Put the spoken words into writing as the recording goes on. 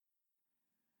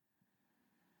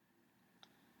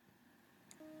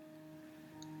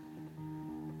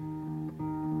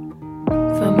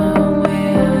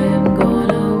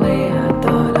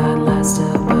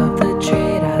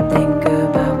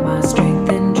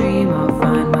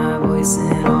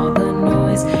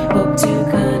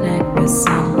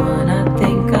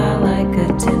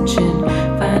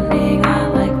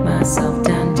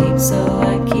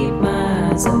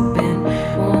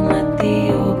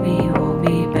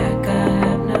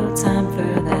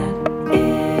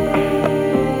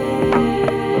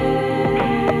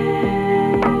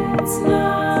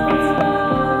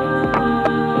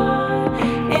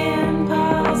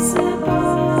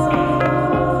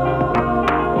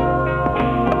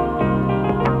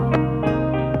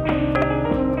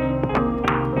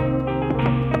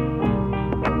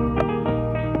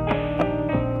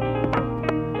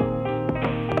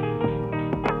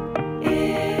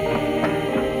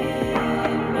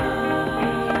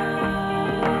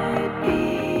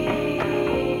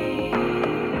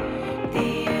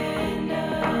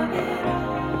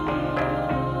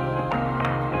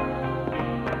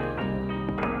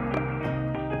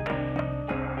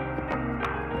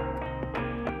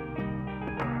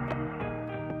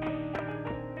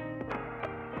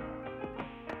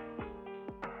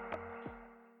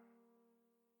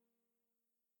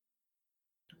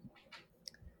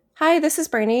Hi, this is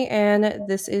Brainy, and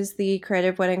this is the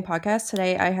Creative Wedding Podcast.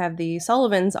 Today I have the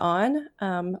Sullivans on.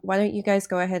 Why don't you guys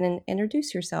go ahead and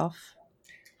introduce yourself?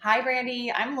 Hi,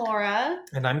 Brandy. I'm Laura.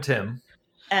 And I'm Tim.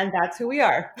 And that's who we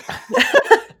are.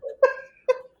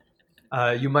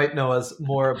 You might know us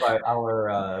more by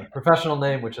our professional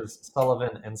name, which is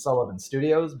Sullivan and Sullivan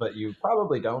Studios, but you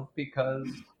probably don't because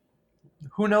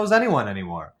who knows anyone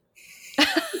anymore?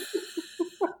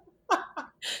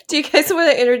 Do you guys want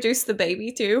to introduce the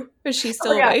baby too? Is she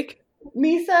still awake?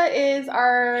 Misa is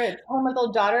our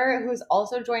 10-month-old daughter who's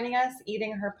also joining us,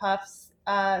 eating her puffs,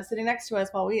 sitting next to us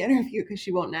while we interview because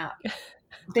she won't nap.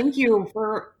 Thank you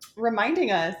for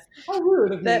reminding us. How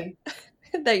rude of me.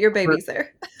 That your baby's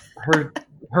there.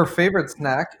 Her favorite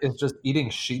snack is just eating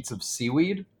sheets of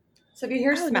seaweed. So if you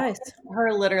hear smells,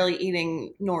 her literally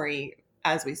eating nori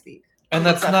as we speak. And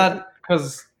that's not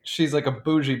because she's like a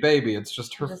bougie baby. It's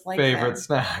just her favorite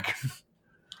snack.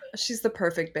 She's the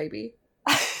perfect baby.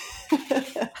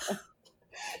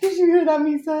 Did you hear that,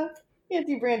 Misa?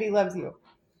 Auntie Brandy loves you.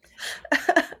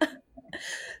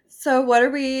 So what are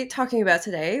we talking about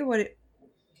today?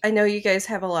 I know you guys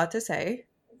have a lot to say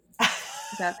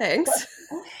about things.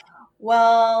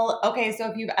 Well, okay, so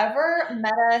if you've ever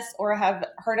met us or have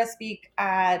heard us speak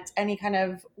at any kind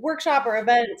of workshop or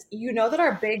event, you know that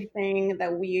our big thing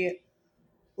that we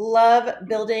love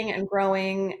building and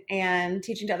growing and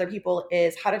teaching to other people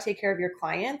is how to take care of your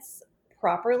clients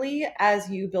properly as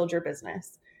you build your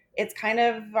business. It's kind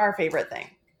of our favorite thing.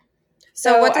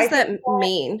 So what does that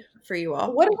mean for you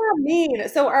all? What does that mean?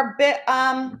 So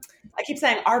I keep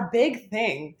saying our big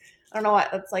thing. I don't know what,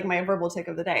 that's like my verbal tick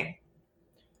of the day.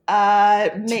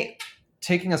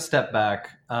 Taking a step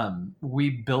back, we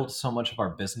built so much of our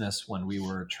business when we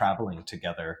were traveling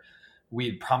together.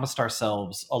 We promised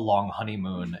ourselves a long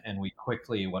honeymoon, and we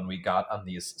quickly, when we got on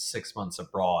these 6 months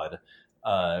abroad,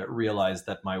 realized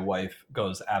that my wife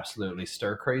goes absolutely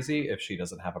stir crazy if she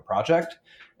doesn't have a project.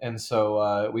 And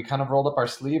so we kind of rolled up our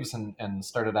sleeves and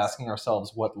started asking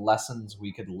ourselves what lessons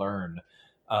we could learn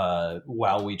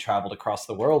while we traveled across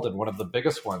the world. And one of the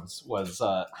biggest ones was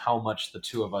how much the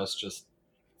two of us just,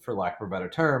 for lack of a better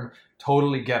term,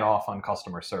 totally get off on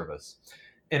customer service.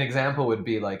 An example would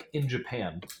be like in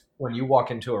Japan, when you walk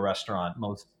into a restaurant,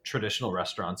 most traditional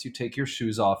restaurants, you take your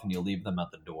shoes off and you leave them at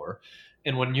the door.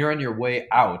 And when you're on your way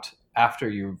out, after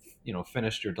you've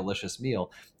finished your delicious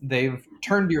meal, they've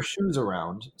turned your shoes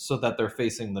around so that they're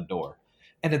facing the door.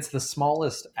 And it's the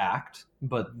smallest act,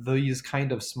 but these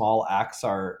kind of small acts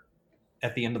are,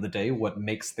 at the end of the day, what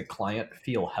makes the client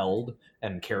feel held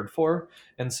and cared for.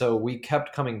 And so we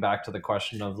kept coming back to the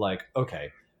question of like,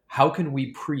 okay, how can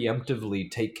we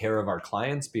preemptively take care of our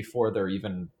clients before they're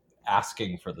even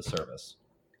asking for the service?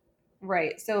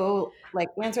 Right. So like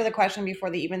answer the question before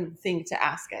they even think to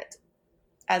ask it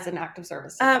as an act of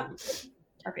service. Our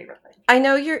favorite thing. I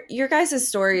know your guys'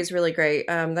 story is really great.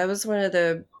 That was one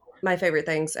of my favorite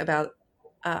things about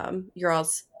your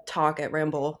all's talk at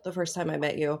Ramble the first time I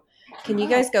met you. Can you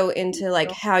guys go into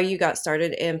like how you got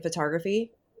started in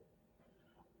photography?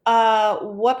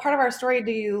 What part of our story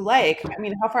do you like?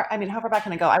 How far back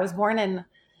can I go? I was born in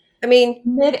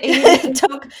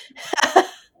mid-80s.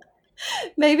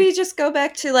 Maybe just go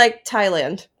back to like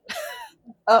Thailand.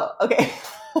 Oh, okay.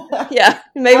 Yeah,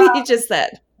 maybe just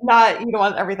that. You don't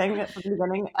want everything from the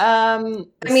beginning.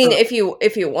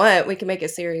 If you want, we can make a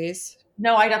series.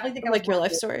 No, I definitely think I like your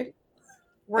life story.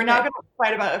 We're not going to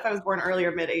fight about if I was born early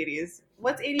or mid-80s.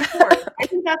 What's 84? I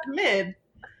think that's mid.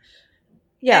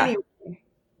 Yeah. Anyway.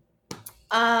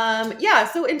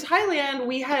 So in Thailand,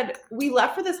 we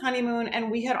left for this honeymoon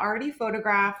and we had already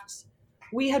photographed.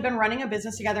 We had been running a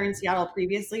business together in Seattle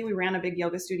previously. We ran a big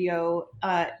yoga studio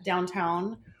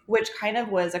downtown, which kind of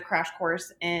was a crash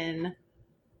course in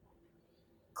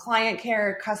client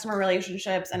care, customer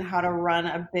relationships, and how to run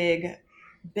a big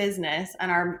business.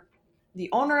 And the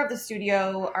owner of the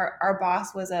studio, our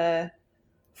boss was a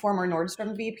former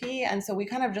Nordstrom VP. And so we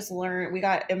kind of just we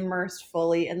got immersed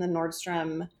fully in the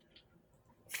Nordstrom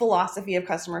philosophy of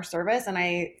customer service. And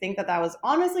I think that was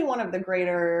honestly one of the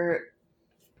greater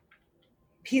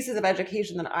pieces of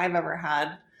education that I've ever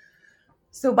had.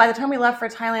 So by the time we left for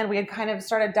Thailand, we had kind of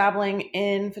started dabbling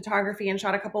in photography and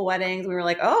shot a couple weddings. We were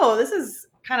like, oh, this is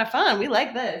kind of fun. We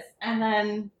like this. And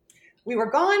then we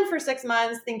were gone for 6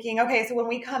 months thinking, okay, so when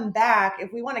we come back,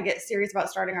 if we want to get serious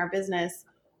about starting our business,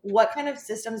 what kind of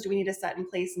systems do we need to set in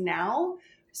place now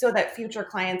so that future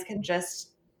clients can just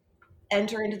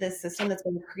enter into this system that's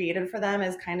been created for them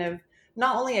as kind of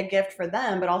not only a gift for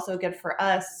them, but also a gift for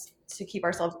us to keep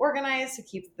ourselves organized, to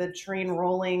keep the train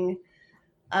rolling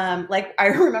Like I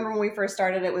remember when we first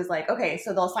started, it was like, okay,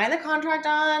 so they'll sign the contract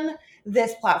on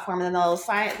this platform, and then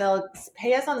they'll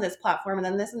pay us on this platform, and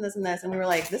then this and this and this. And we were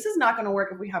like, this is not going to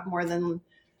work if we have more than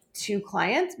 2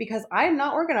 clients, because I'm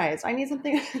not organized. I need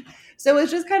something. So it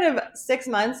was just kind of 6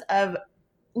 months of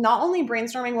not only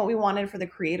brainstorming what we wanted for the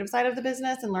creative side of the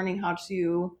business and learning how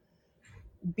to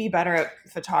be better at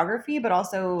photography, but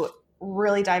also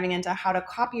really diving into how to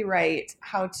copyright,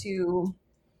 how to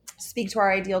speak to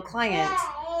our ideal client.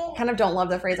 Kind of don't love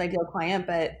the phrase ideal client,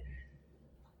 but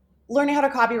learning how to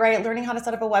copyright, learning how to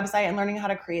set up a website, and learning how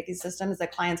to create these systems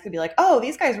that clients could be like, oh,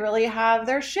 these guys really have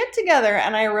their shit together.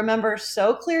 And I remember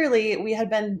so clearly we had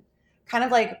been kind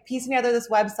of like piecing together this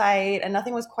website and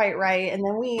nothing was quite right. And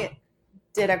then we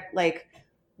did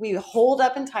we holed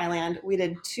up in Thailand. We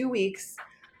did 2 weeks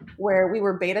where we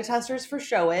were beta testers for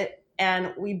Show It.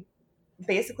 And we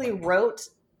basically wrote,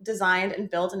 designed, and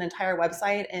built an entire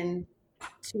website in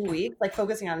 2 weeks, like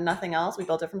focusing on nothing else. We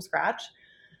built it from scratch.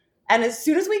 And as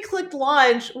soon as we clicked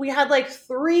launch, we had like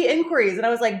 3 inquiries. And I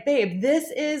was like, babe,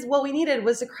 this is what we needed,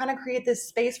 was to kind of create this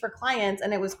space for clients.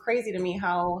 And it was crazy to me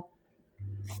how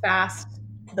fast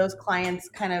those clients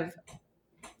kind of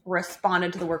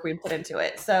responded to the work we put into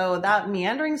it. So that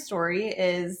meandering story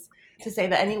is to say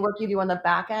that any work you do on the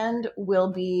back end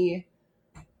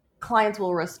clients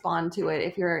will respond to it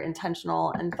if you're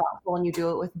intentional and thoughtful and you do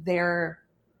it with their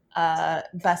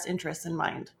best interests in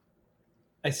mind.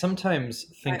 I sometimes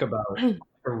think about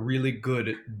a really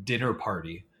good dinner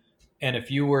party. And if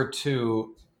you were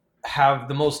to have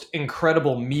the most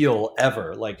incredible meal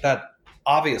ever, like that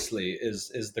obviously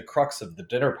is the crux of the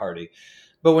dinner party.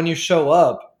 But when you show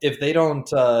up, if they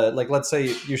don't, like, let's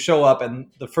say you show up and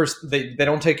they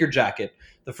don't take your jacket.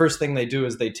 The first thing they do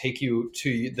is they take you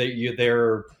to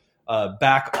their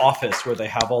back office where they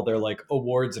have all their like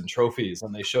awards and trophies,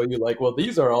 and they show you like, well,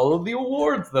 these are all of the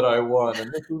awards that I won,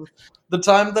 and this is the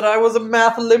time that I was a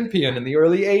math Olympian in the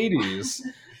early 80s.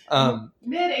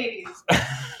 Mid 80s.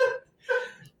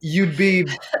 You'd be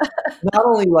not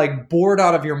only like bored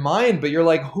out of your mind, but you're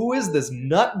like, who is this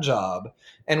nut job?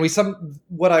 And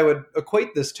what I would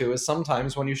equate this to is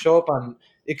sometimes when you show up on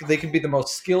they could be the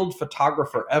most skilled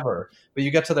photographer ever, but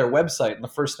you get to their website and the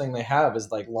first thing they have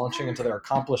is like launching into their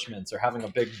accomplishments or having a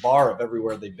big bar of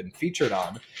everywhere they've been featured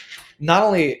on. Not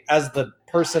only as the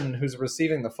person who's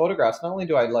receiving the photographs, not only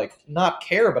do I like not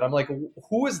care, but I'm like,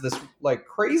 who is this like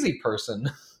crazy person?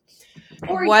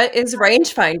 Or what is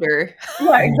rangefinder?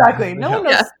 Yeah, exactly. No one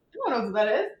knows what that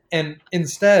is. And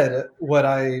instead, what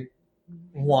I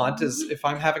want is, if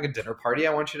I'm having a dinner party,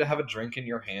 I want you to have a drink in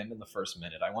your hand in the first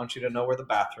minute. I want you to know where the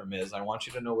bathroom is. I want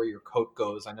you to know where your coat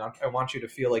goes. I want you to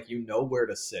feel like you know where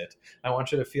to sit. I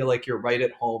want you to feel like you're right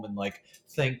at home and like,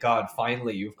 thank God,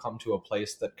 finally you've come to a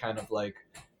place that kind of like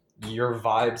your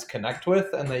vibes connect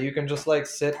with, and that you can just like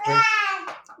sit, drink.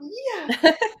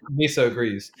 Yeah. Misa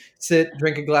agrees. Sit,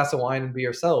 drink a glass of wine, and be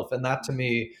yourself. And that to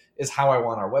me is how I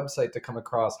want our website to come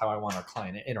across, how I want our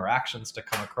client interactions to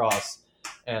come across,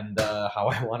 and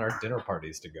how I want our dinner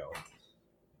parties to go.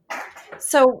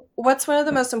 So what's one of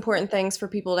the most important things for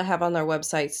people to have on their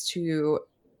websites to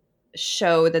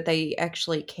show that they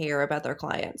actually care about their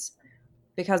clients?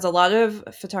 Because a lot of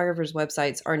photographers'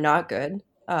 websites are not good.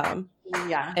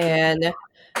 And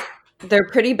they're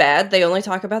pretty bad. They only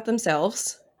talk about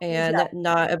themselves and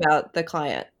not about the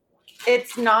client.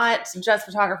 It's not just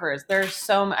photographers. There's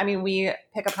we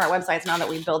pick apart websites now that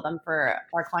we build them for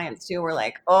our clients too. We're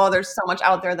like, oh, there's so much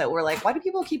out there that we're like, why do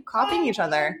people keep copying each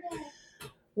other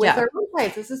with their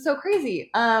websites? This is so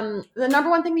crazy. The number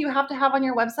one thing that you have to have on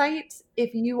your website,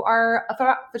 if you are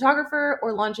a photographer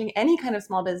or launching any kind of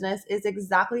small business, is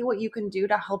exactly what you can do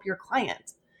to help your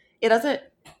client.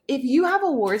 If you have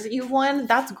awards that you've won,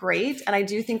 that's great. And I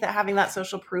do think that having that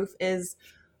social proof is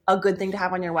a good thing to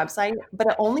have on your website, but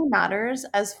it only matters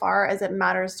as far as it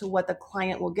matters to what the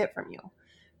client will get from you.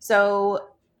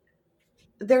 So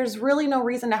there's really no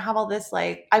reason to have all this,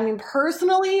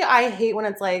 personally, I hate when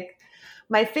it's like,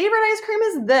 my favorite ice cream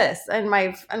is this. And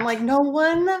I'm like, no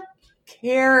one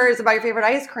cares about your favorite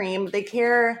ice cream. They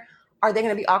care, are they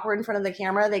going to be awkward in front of the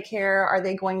camera? They care, are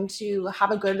they going to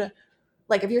have a good,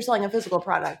 like if you're selling a physical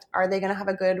product, are they going to have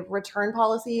a good return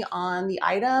policy on the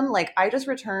item? Like I just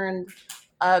returned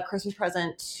a Christmas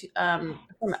present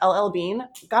from LL Bean.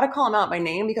 Got to call him out by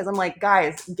name because I'm like,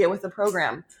 guys, get with the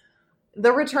program.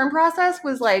 The return process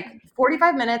was like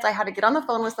 45 minutes. I had to get on the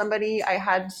phone with somebody. I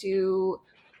had to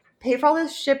pay for all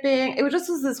this shipping. It was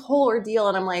this whole ordeal.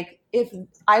 And I'm like,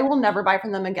 I will never buy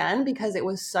from them again because it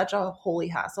was such a holy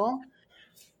hassle.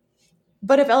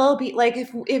 But if LLB, like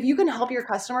if you can help your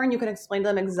customer and you can explain to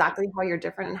them exactly how you're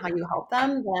different and how you help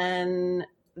them, then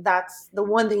that's the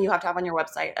one thing you have to have on your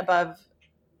website above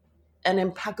an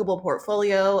impeccable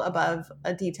portfolio, above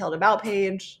a detailed about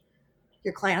page.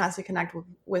 Your client has to connect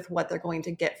with what they're going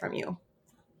to get from you.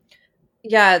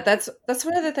 Yeah, that's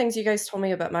one of the things you guys told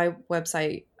me about my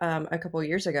website a couple of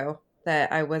years ago,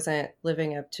 that I wasn't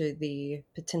living up to the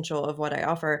potential of what I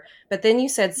offer. But then you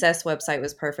said Seth's website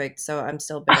was perfect, so I'm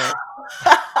still bitter.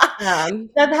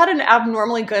 That had an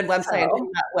abnormally good website in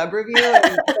that web review,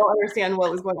 and I don't understand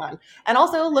what was going on. And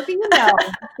also looking now,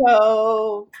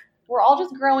 so we're all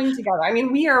just growing together. I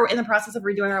mean, we are in the process of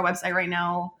redoing our website right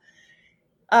now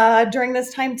during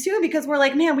this time too, because we're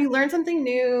like, man, we learn something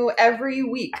new every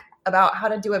week about how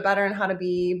to do it better and how to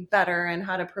be better and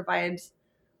how to provide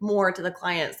more to the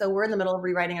client. So we're in the middle of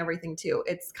rewriting everything too.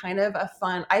 It's kind of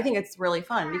I think it's really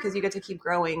fun because you get to keep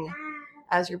growing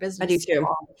as your business. I do too.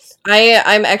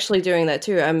 I'm actually doing that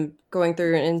too. I'm going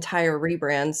through an entire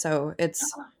rebrand, so it's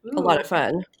a lot of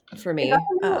fun for me. Did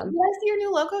I see your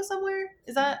new logo somewhere?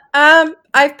 Is that?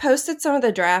 I've posted some of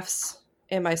the drafts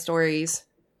in my stories,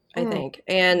 I think,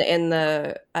 and in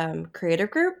the creative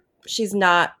group. She's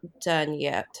not done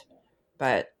yet,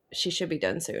 but she should be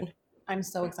done soon. I'm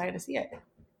so excited to see it.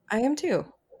 I am too.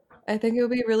 I think it will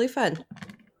be really fun.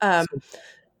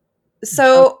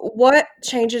 So what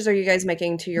changes are you guys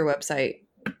making to your website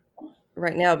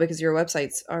right now? Because your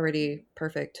website's already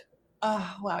perfect.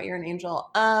 Oh, wow. You're an angel.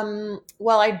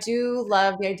 Well, I do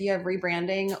love the idea of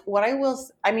rebranding.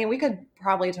 We could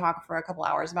probably talk for a couple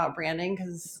hours about branding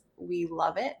because we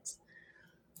love it.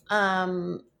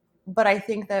 But I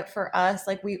think that for us,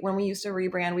 like when we used to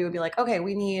rebrand, we would be like, okay,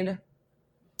 we need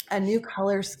a new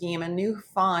color scheme, a new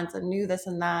fonts, a new this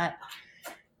and that.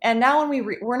 And now when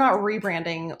we're not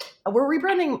rebranding, we're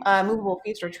rebranding Movable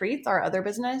Feast Retreats, our other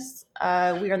business.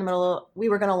 We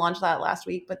were going to launch that last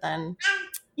week, but then,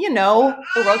 the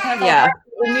world kind of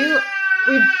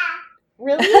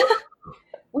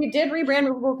we did rebrand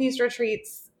Movable Feast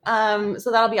Retreats.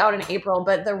 So that'll be out in April,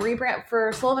 but the rebrand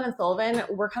for Sullivan & Sullivan,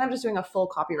 we're kind of just doing a full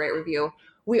copyright review.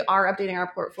 We are updating our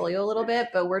portfolio a little bit,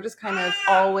 but we're just kind of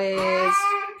always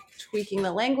tweaking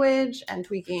the language and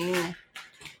tweaking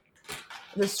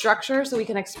the structure so we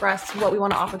can express what we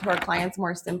want to offer to our clients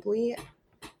more simply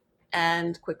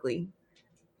and quickly.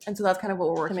 And so that's kind of what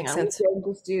we're working on. We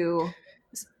just do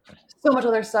so much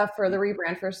other stuff for the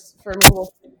rebrand for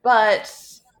Movable, but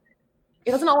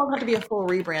it doesn't always have to be a full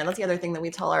rebrand. That's the other thing that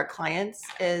we tell our clients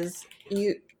is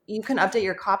you can update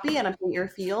your copy and update your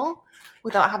feel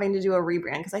without having to do a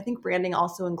rebrand. Because I think branding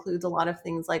also includes a lot of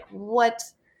things like what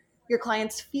your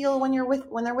clients feel when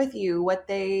they're with you, what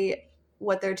their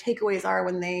takeaways are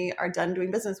when they are done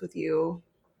doing business with you.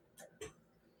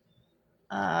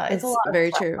 It's a lot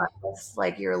very true.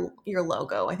 Like your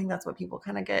logo. I think that's what people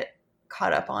kind of get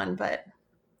caught up on, but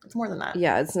it's more than that.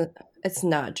 Yeah, it's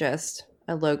not just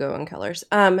a logo and colors.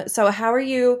 So how are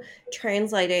you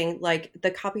translating like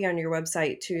the copy on your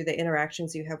website to the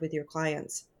interactions you have with your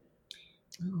clients?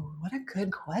 Ooh, what a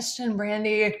good question,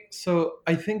 Brandy. So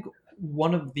I think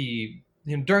one of the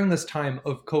during this time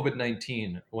of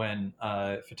COVID-19, when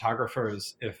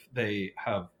photographers, if they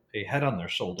have a head on their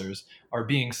shoulders, are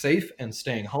being safe and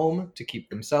staying home to keep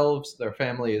themselves, their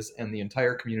families, and the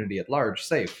entire community at large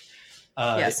safe.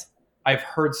 Yes. I've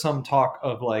heard some talk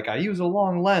of like, I use a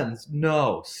long lens.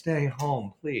 No, stay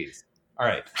home, please. All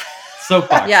right.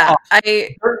 Soapbox. Yeah,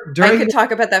 I could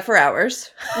talk about that for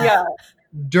hours. Yeah.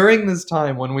 During this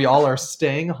time when we all are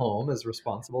staying home as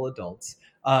responsible adults,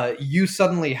 you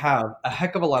suddenly have a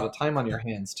heck of a lot of time on your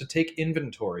hands to take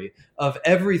inventory of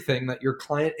everything that your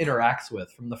client interacts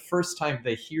with from the first time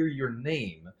they hear your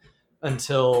name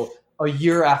until a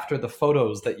year after the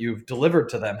photos that you've delivered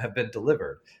to them have been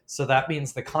delivered. So that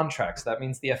means the contracts, that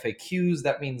means the FAQs,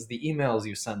 that means the emails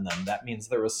you send them, that means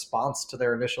the response to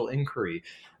their initial inquiry.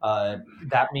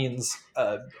 That means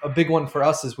a big one for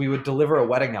us is we would deliver a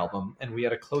wedding album, and we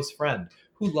had a close friend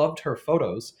who loved her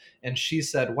photos, and she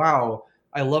said, wow,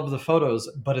 I love the photos,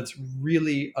 but it's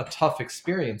really a tough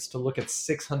experience to look at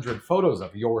 600 photos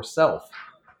of yourself,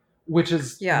 which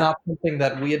is not something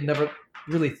that we had never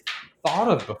really thought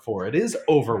of before. It is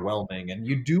overwhelming, and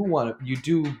you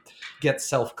do get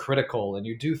self-critical, and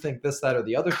you do think this, that, or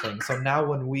the other thing. So now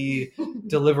when we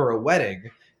deliver a wedding,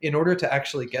 in order to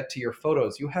actually get to your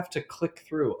photos, you have to click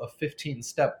through a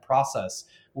 15-step process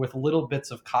with little bits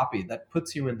of copy that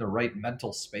puts you in the right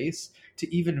mental space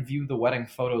to even view the wedding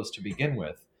photos to begin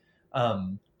with.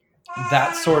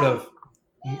 That sort of...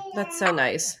 That's so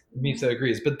nice. Misa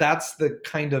agrees, but that's the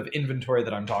kind of inventory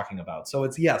that I'm talking about. So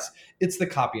it's the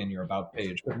copy on your about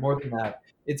page, but more than that,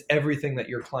 it's everything that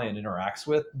your client interacts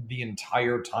with the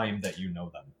entire time that you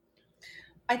know them.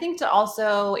 I think to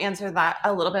also answer that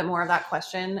a little bit more of that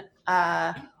question,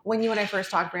 when you and I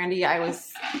first talked, Brandy, I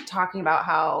was talking about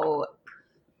how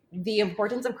the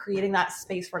importance of creating that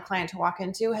space for a client to walk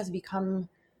into has become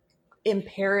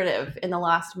imperative in the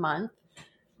last month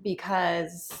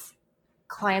because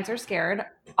clients are scared.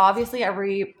 Obviously,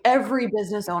 every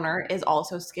business owner is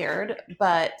also scared,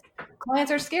 but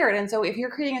clients are scared. And so if you're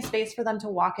creating a space for them to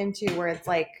walk into where it's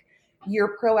like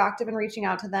you're proactive in reaching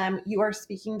out to them, you are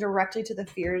speaking directly to the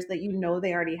fears that you know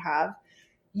they already have.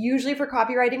 Usually for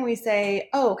copywriting, we say,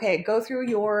 oh, okay, go through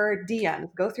your DMs,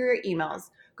 go through your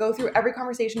emails, go through every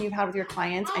conversation you've had with your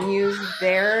clients and use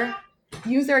their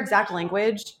exact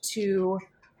language to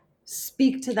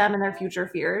speak to them and their future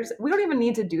fears. We don't even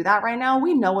need to do that right now.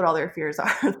 We know what all their fears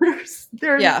are.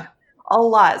 there's a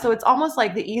lot. So it's almost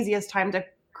like the easiest time to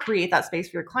create that space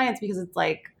for your clients because it's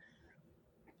like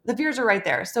the fears are right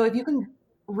there. So if you can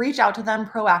reach out to them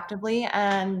proactively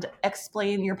and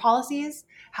explain your policies,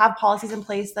 have policies in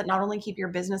place that not only keep your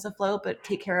business afloat, but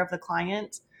take care of the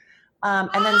client.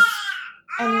 And then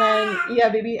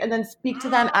speak to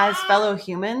them as fellow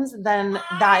humans, then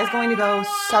that is going to go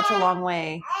such a long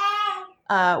way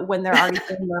when they're already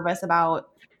feeling nervous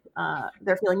about,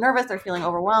 they're feeling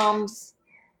overwhelmed.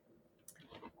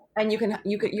 And you're in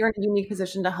a unique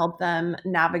position to help them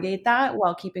navigate that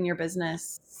while keeping your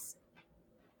business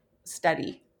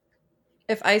steady.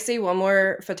 If I see one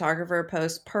more photographer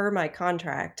post per my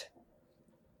contract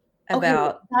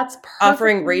about that's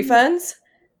offering refunds,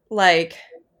 like,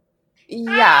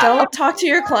 don't talk to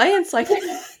your clients like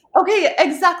that. Okay,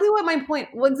 exactly what I'm trying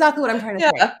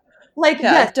to say. Like,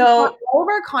 yes, don't. All of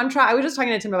our contract, I was just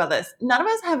talking to Tim about this. None of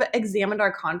us have examined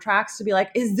our contracts to be like,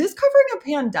 is this covering a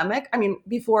pandemic? I mean,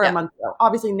 before a month ago,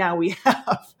 obviously now we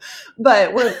have,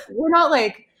 but we're not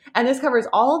like, and this covers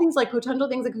all these like potential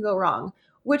things that could go wrong,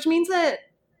 which means that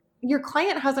your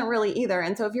client hasn't really either.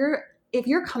 And so if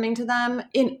you're coming to them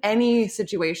in any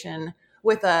situation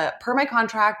with a per my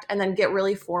contract and then get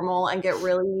really formal and get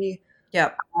really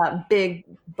big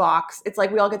box. It's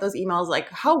like we all get those emails like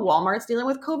how Walmart's dealing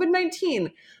with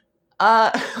COVID-19.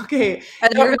 Okay. I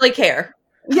don't really care.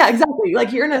 Yeah, exactly.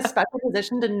 Like you're in a special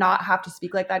position to not have to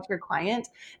speak like that to your client.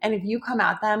 And if you come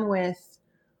at them with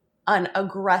an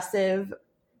aggressive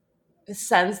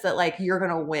sense that like you're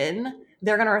going to win,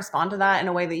 they're going to respond to that in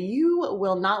a way that you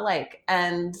will not like.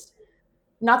 And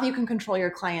not that you can control your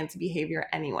client's behavior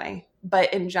anyway,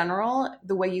 but in general,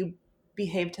 the way you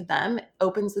behave to them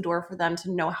opens the door for them to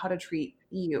know how to treat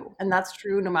you. And that's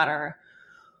true no matter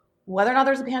whether or not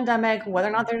there's a pandemic, whether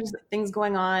or not there's things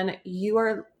going on. You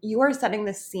are setting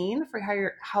the scene for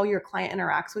how your client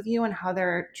interacts with you and how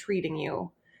they're treating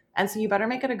you. And so you better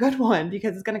make it a good one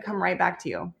because it's going to come right back to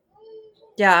you.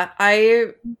 Yeah,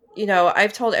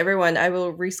 I've told everyone I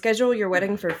will reschedule your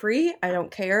wedding for free. I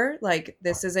don't care. Like,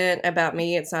 this isn't about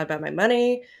me. It's not about my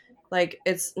money. Like,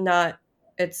 it's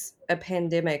a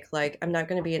pandemic. Like, I'm not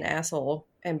going to be an asshole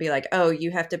and be like, oh,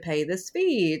 you have to pay this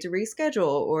fee to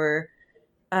reschedule, or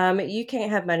you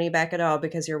can't have money back at all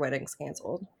because your wedding's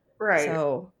canceled. Right.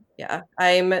 So, yeah,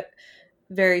 I'm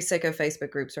very sick of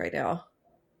Facebook groups right now.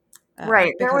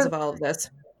 Right. Because of all of this.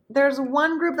 There's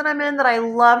one group that I'm in that I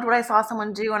loved what I saw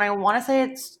someone do, and I want to say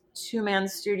it's Two Man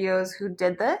Studios who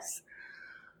did this.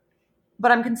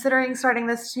 But I'm considering starting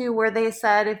this too, where they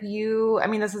said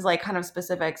this is like kind of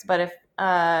specifics, but if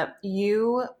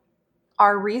you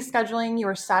are rescheduling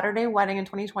your Saturday wedding in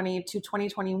 2020 to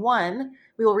 2021,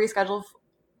 we will reschedule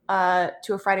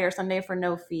to a Friday or Sunday for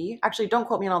no fee. Actually, don't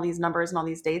quote me on all these numbers and all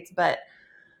these dates, but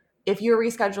if you're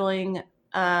rescheduling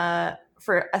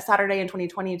for a Saturday in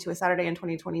 2020 to a Saturday in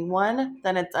 2021,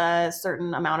 then it's a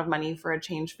certain amount of money for a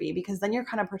change fee, because then you're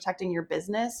kind of protecting your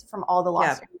business from all the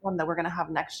lost income that we're going to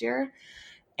have next year.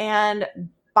 And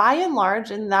by and large,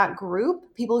 in that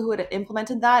group, people who had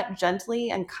implemented that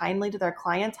gently and kindly to their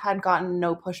clients had gotten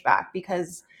no pushback,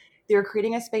 because they were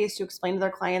creating a space to explain to their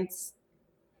clients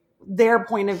their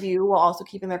point of view while also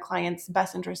keeping their clients'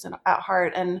 best interest at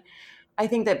heart. And I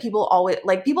think that people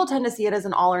tend to see it as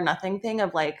an all or nothing thing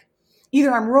of like, either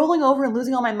I'm rolling over and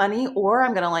losing all my money, or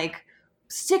I'm going to like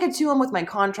stick it to them with my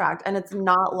contract. And it's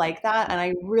not like that. And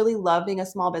I really love being a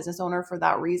small business owner for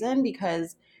that reason,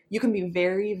 because you can be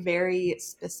very, very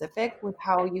specific with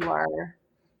how you are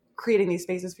creating these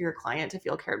spaces for your client to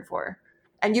feel cared for.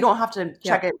 And you don't have to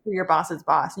check it through your boss's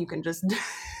boss. You can just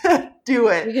do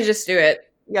it. You can just do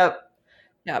it. Yep.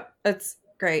 That's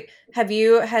great. Have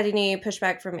you had any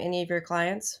pushback from any of your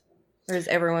clients, or has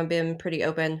everyone been pretty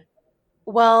open?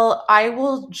 Well, I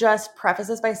will just preface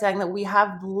this by saying that we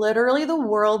have literally the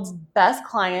world's best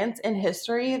clients in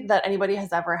history that anybody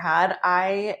has ever had.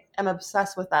 I am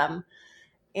obsessed with them.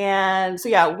 And so,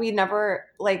 yeah, we never,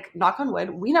 like, knock on wood,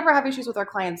 we never have issues with our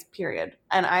clients, period.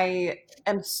 And I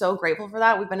am so grateful for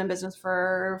that. We've been in business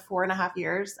for 4.5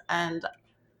 years, and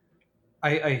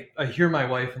I hear my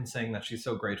wife in saying that she's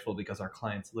so grateful because our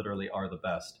clients literally are the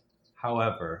best.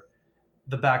 However,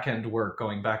 the back end work,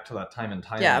 going back to that time in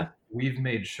Thailand, Yeah. we've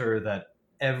made sure that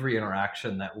every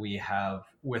interaction that we have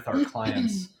with our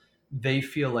clients, they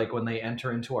feel like when they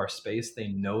enter into our space, they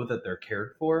know that they're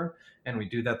cared for. And we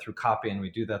do that through copy, and we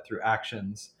do that through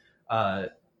actions.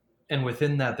 And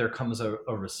within that, there comes a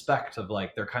respect of,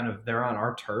 like, they're on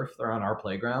our turf, they're on our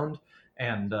playground,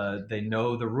 and they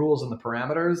know the rules and the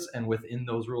parameters. And within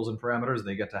those rules and parameters,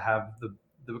 they get to have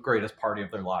the greatest party of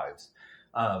their lives.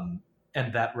 And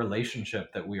that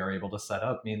relationship that we are able to set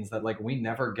up means that, like, we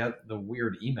never get the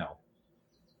weird email.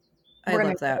 I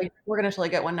love that. We're gonna totally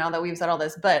get one now that we've said all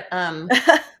this, but I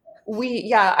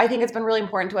think it's been really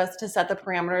important to us to set the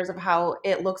parameters of how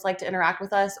it looks like to interact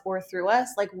with us or through us.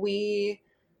 Like,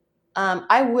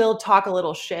 I will talk a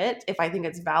little shit if I think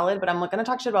it's valid, but I'm not going to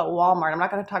talk shit about Walmart. I'm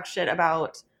not going to talk shit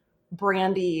about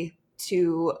Brandy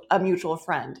to a mutual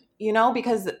friend,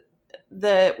 because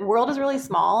the world is really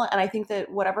small, and I think that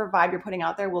whatever vibe you're putting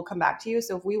out there will come back to you.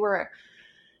 So if we were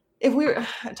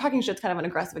talking shit's kind of an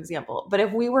aggressive example, but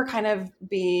if we were kind of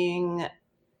being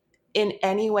in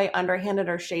any way underhanded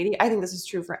or shady, I think this is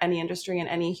true for any industry and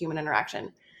any human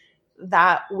interaction,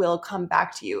 that will come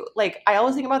back to you. Like, I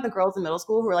always think about the girls in middle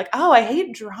school who are like, oh, I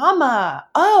hate drama.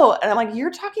 Oh, and I'm like,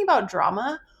 you're talking about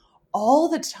drama all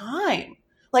the time.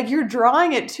 Like, you're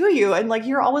drawing it to you, and like,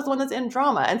 you're always the one that's in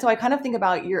drama. And so I kind of think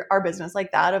about our business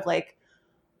like that, of like,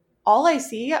 all I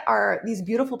see are these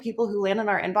beautiful people who land in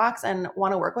our inbox and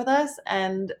want to work with us.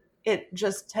 And it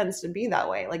just tends to be that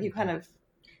way. Like, you kind of.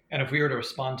 And if we were to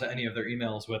respond to any of their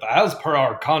emails with, as per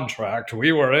our contract,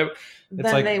 we were,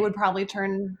 then like, they would probably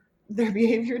turn their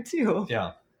behavior too.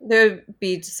 Yeah. There'd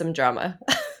be some drama.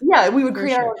 Yeah, we would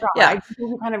create our own drama. Yeah. I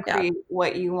think we kind of create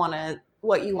what you want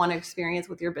to experience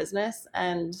with your business.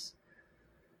 And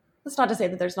that's not to say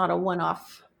that there's not a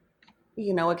one-off,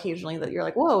 occasionally that you're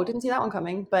like, whoa, didn't see that one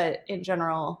coming. But in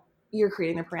general, you're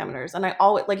creating the parameters. And I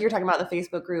always, like, you're talking about the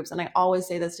Facebook groups, and I always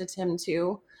say this to Tim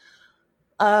too.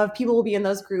 People will be in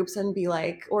those groups and be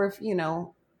like, or if,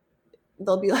 they'll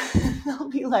be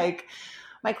like,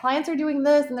 my clients are doing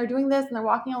this and they're doing this and they're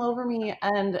walking all over me.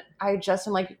 And I just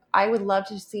am like, I would love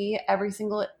to see every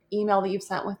single email that you've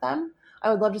sent with them.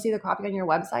 I would love to see the copy on your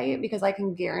website, because I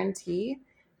can guarantee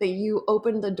that you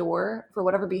opened the door for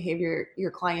whatever behavior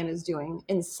your client is doing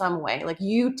in some way. Like,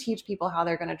 you teach people how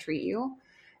they're going to treat you.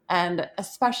 And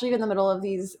especially in the middle of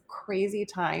these crazy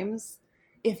times,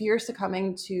 if you're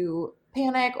succumbing to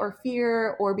panic or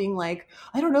fear or being like,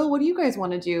 I don't know, what do you guys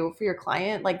want to do for your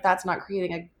client? Like, that's not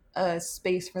creating a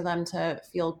space for them to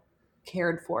feel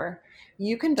cared for.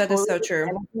 You can that is so true.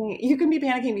 You can be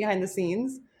panicking behind the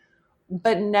scenes,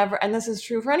 but never, and this is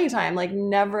true for any time, like,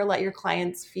 never let your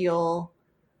clients feel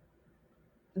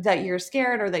that you're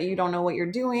scared or that you don't know what you're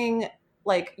doing.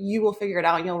 Like, you will figure it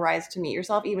out and you'll rise to meet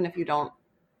yourself, even if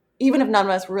none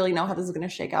of us really know how this is going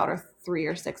to shake out, or 3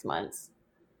 or 6 months.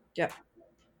 Yep.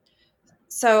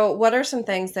 So what are some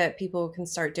things that people can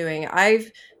start doing? I've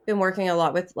been working a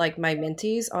lot with, like, my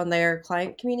mentees on their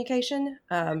client communication,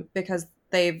 because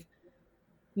they've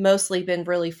mostly been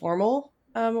really formal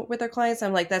with their clients.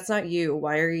 I'm like, that's not you.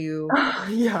 Why are you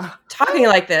talking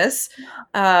like this?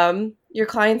 Your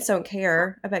clients don't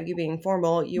care about you being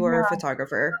formal. You are a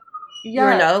photographer. You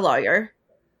are not a lawyer.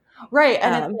 Right.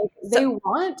 And it's like, they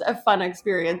want a fun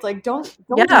experience. Like, don't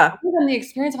give them the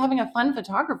experience of having a fun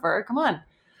photographer. Come on.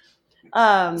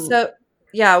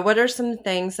 What are some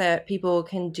things that people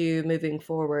can do moving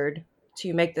forward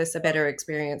to make this a better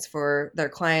experience for their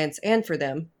clients and for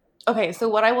them? Okay, so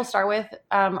what I will start with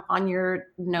on your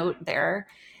note there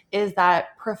is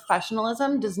that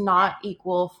professionalism does not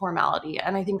equal formality.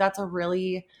 And I think that's a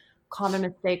really common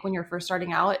mistake when you're first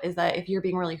starting out, is that if you're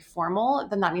being really formal,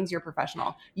 then that means you're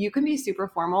professional. You can be super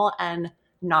formal and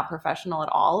not professional at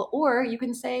all, or you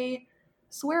can say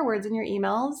swear words in your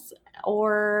emails,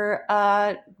 or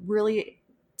really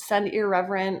send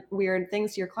irreverent, weird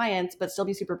things to your clients, but still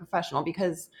be super professional,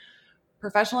 because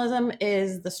professionalism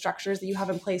is the structures that you have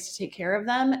in place to take care of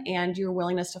them, and your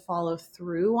willingness to follow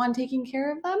through on taking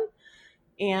care of them.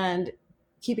 And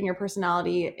keeping your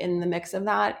personality in the mix of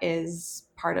that is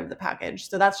part of the package.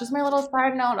 So that's just my little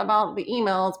side note about the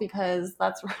emails, because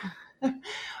that's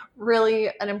really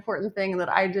an important thing that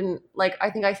I didn't like. I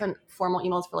think I sent formal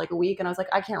emails for like a week, and I was like,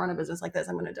 I can't run a business like this.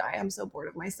 I'm going to die. I'm so bored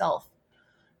of myself.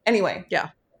 Anyway. Yeah.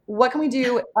 What can we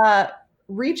do?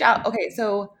 Reach out. Okay.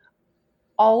 So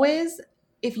always,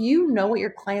 if you know what your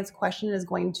client's question is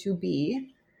going to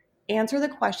be, answer the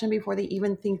question before they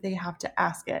even think they have to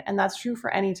ask it. And that's true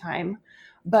for any time.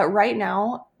 But right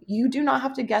now, you do not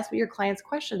have to guess what your client's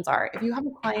questions are. If you have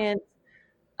a client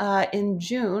in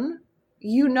June,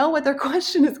 you know what their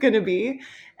question is going to be.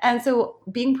 And so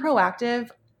being proactive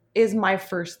is my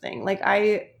first thing. Like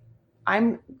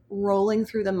I'm rolling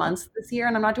through the months this year,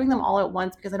 and I'm not doing them all at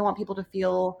once because I don't want people to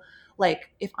feel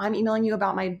like if I'm emailing you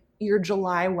about your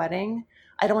July wedding,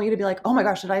 I don't want you to be like, oh my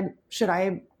gosh, did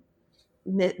I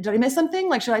miss something?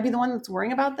 Like, should I be the one that's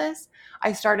worrying about this?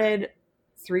 I started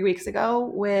 3 weeks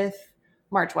ago with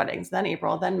March weddings, then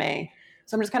April, then May.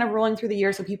 So I'm just kind of rolling through the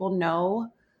year so people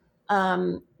know.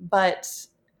 But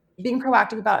being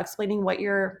proactive about explaining what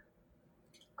your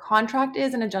contract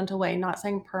is in a gentle way, not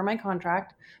saying per my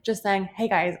contract, just saying, hey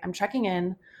guys, I'm checking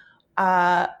in.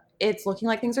 It's looking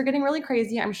like things are getting really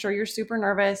crazy. I'm sure you're super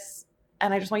nervous.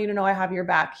 And I just want you to know I have your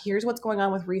back. Here's what's going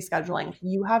on with rescheduling.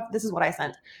 This is what I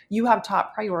sent. You have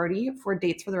top priority for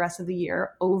dates for the rest of the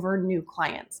year over new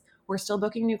clients. We're still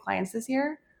booking new clients this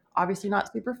year. Obviously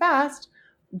not super fast,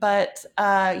 but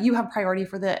you have priority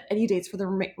for any dates for the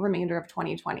remainder of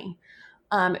 2020.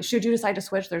 Should you decide to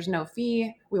switch, there's no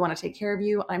fee. We want to take care of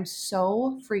you. I'm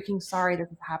so freaking sorry this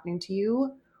is happening to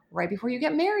you right before you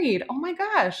get married. Oh my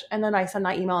gosh. And then I send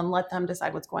that email and let them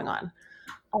decide what's going on.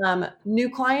 New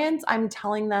clients, I'm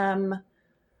telling them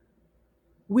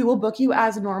we will book you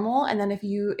as normal. And then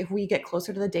if we get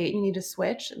closer to the date and you need to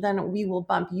switch, then we will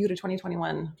bump you to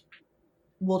 2021.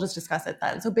 We'll just discuss it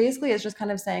then. So basically it's just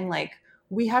kind of saying like,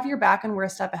 we have your back and we're a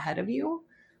step ahead of you.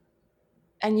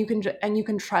 And you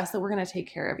can trust that we're going to take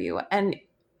care of you. And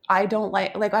I don't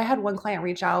like I had one client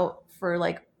reach out for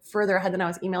like further ahead than I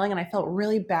was emailing, and I felt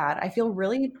really bad. I feel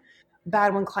really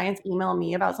bad when clients email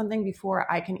me about something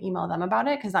before I can email them about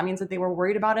it, because that means that they were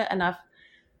worried about it enough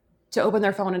to open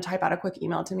their phone and type out a quick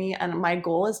email to me. And my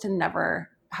goal is to never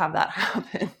have that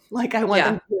happen. Like I want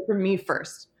them to hear from me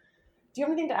first. Do you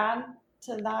have anything to add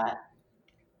to that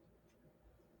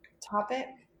topic?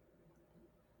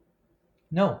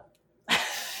 No.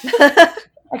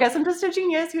 I guess I'm just a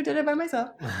genius who did it by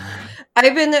myself.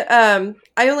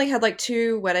 I only had like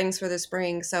 2 weddings for the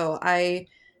spring, so I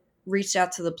reached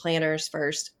out to the planners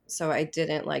first, so I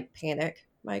didn't like panic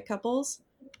my couples,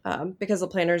 because the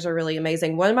planners are really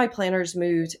amazing. One of my planners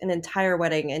moved an entire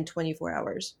wedding in 24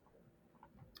 hours,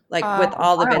 like with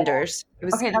all the vendors. It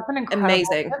was that's an incredible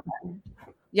amazing.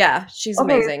 Yeah, she's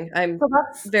amazing. I'm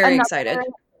very excited.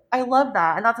 I love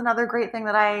that. And that's another great thing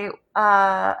that I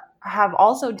have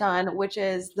also done, which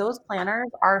is those planners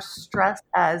are stressed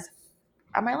as,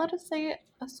 am I allowed to say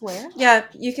a swear? Yeah,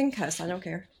 you can cuss. I don't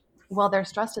care. Well, they're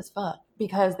stressed as fuck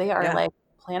because they are like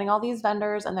planning all these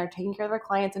vendors and they're taking care of their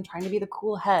clients and trying to be the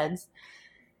cool heads.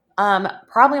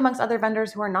 Probably amongst other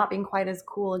vendors who are not being quite as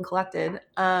cool and collected.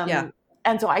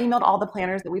 And so I emailed all the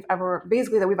planners that we've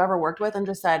ever worked with and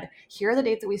just said, here are the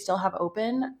dates that we still have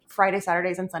open, Fridays,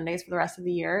 Saturdays, and Sundays for the rest of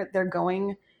the year. They're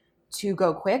going to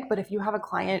go quick. But if you have a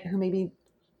client who maybe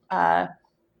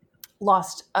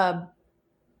lost a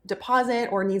deposit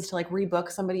or needs to like rebook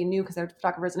somebody new because their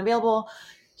photographer isn't available,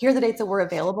 here are the dates that were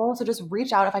available. So just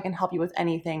reach out if I can help you with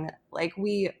anything. Like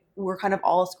we're kind of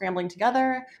all scrambling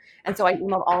together. And so I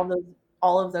emailed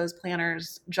all of those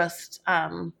planners just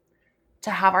to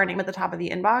have our name at the top of the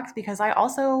inbox, because I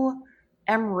also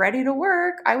am ready to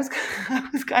work. I was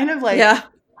kind of like,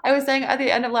 I was saying at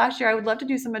the end of last year, I would love to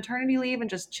do some maternity leave and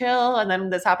just chill. And then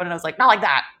this happened and I was like, not like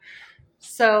that.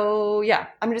 So yeah,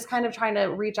 I'm just kind of trying to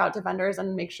reach out to vendors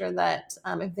and make sure that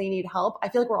if they need help, I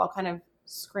feel like we're all kind of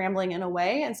scrambling in a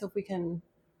way. And so if we can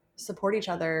support each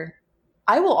other,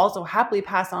 I will also happily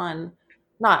pass on,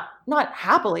 not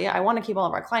happily, I want to keep all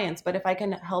of our clients, but if I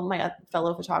can help my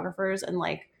fellow photographers and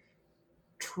like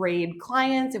trade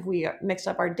clients, if we mixed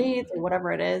up our dates or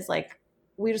whatever it is, like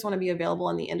we just want to be available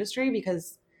in the industry,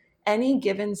 because any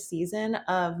given season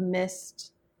of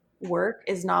missed work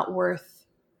is not worth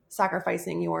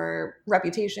sacrificing your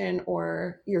reputation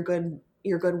or your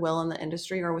goodwill in the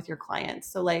industry or with your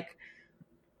clients. So like,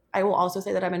 I will also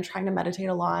say that I've been trying to meditate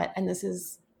a lot, and this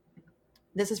is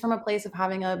from a place of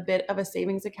having a bit of a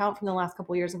savings account from the last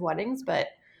couple of years of weddings, but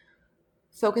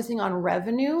focusing on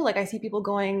revenue. Like I see people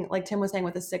going, like Tim was saying,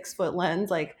 with a 6-foot lens,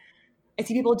 like I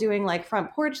see people doing like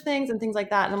front porch things and things like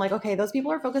that. And I'm like, okay, those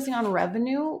people are focusing on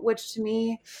revenue, which to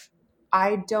me,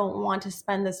 I don't want to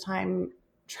spend this time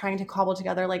trying to cobble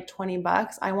together like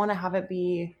 $20. I want to have it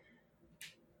be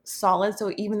solid.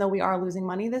 So even though we are losing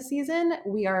money this season,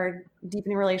 we are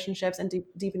deepening relationships and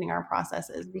deepening our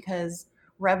processes, because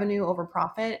revenue over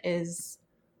profit is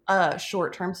a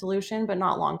short-term solution, but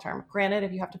not long-term. Granted,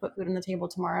 if you have to put food on the table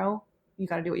tomorrow, you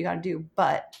got to do what you got to do.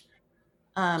 But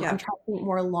I'm trying to think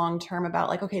more long term about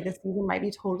like, okay, this season might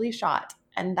be totally shot,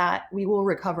 and that we will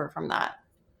recover from that.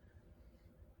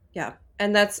 Yeah.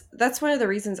 And that's one of the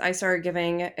reasons I started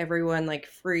giving everyone like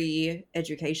free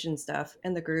education stuff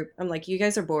in the group. I'm like, you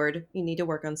guys are bored. You need to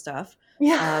work on stuff.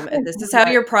 Yeah. And this is how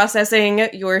you're processing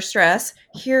your stress.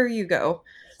 Here you go.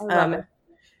 I love it.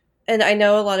 And I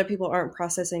know a lot of people aren't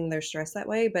processing their stress that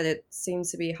way, but it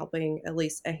seems to be helping at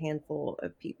least a handful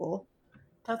of people.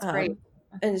 That's great.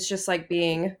 And it's just like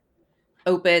being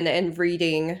open and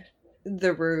reading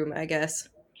the room, I guess.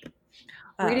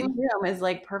 Reading the room is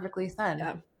like perfectly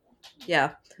said.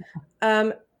 Yeah.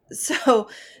 So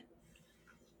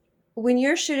when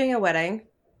you're shooting a wedding,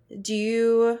 do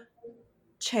you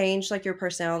change like your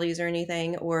personalities or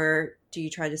anything, or do you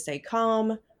try to stay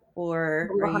calm, or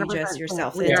are you just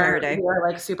yourself the entire day? We are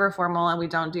like super formal and we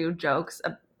don't do jokes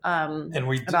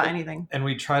about anything. And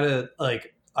we try to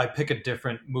like, I pick a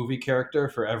different movie character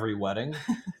for every wedding.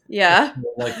 Yeah.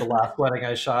 Like the last wedding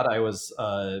I shot, I was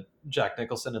Jack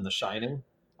Nicholson in The Shining.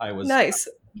 I was nice.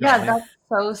 Yeah, that's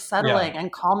so settling and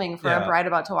calming for a bride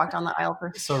about to walk down the aisle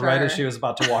for so sure. Right as she was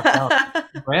about to walk down,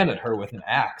 he ran at her with an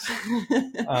axe.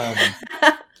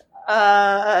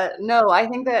 No, I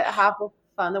think that half the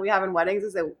fun that we have in weddings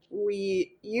is that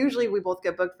we both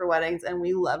get booked for weddings and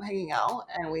we love hanging out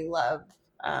and we love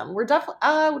we're definitely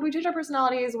when we change our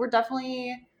personalities, we're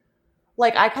definitely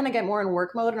like, I kind of get more in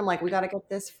work mode and I'm like, we got to get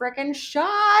this freaking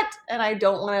shot, and I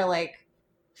don't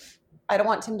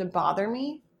want Tim to bother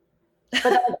me.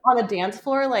 But on the dance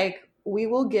floor, like, we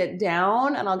will get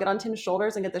down and I'll get on Tim's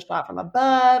shoulders and get the shot from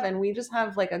above, and we just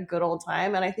have like a good old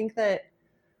time. And I think that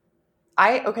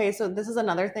so this is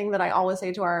another thing that I always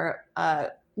say to our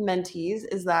mentees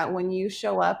is that when you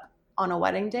show up on a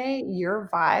wedding day, your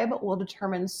vibe will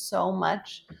determine so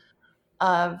much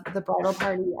of the bridal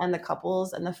party and the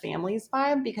couples and the family's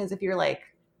vibe. Because if you're like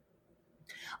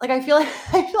I feel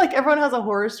like everyone has a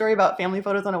horror story about family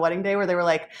photos on a wedding day where they were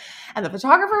like, and the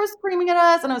photographer was screaming at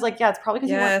us, and I was like, yeah, it's probably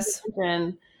because you weren't paying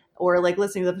attention or like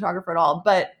listening to the photographer at all.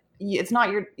 But it's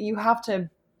not you have to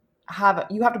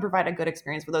provide a good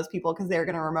experience for those people because they're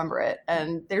going to remember it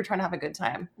and they're trying to have a good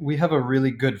time. We have a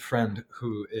really good friend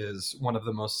who is one of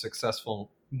the most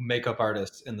successful makeup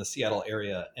artists in the Seattle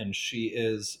area, and she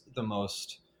is the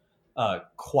most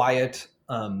quiet,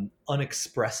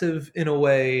 unexpressive in a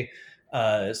way,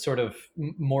 sort of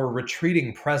more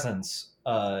retreating presence,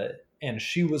 and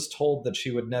she was told that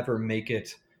she would never make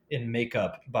it in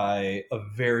makeup by a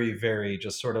very, very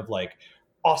just sort of like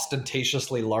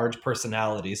ostentatiously large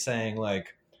personality saying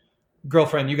like,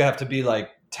 girlfriend, you have to be like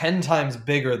 10 times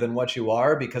bigger than what you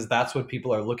are because that's what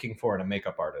people are looking for in a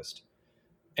makeup artist.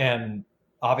 And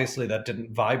obviously that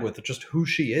didn't vibe with just who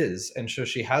she is. And so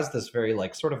she has this very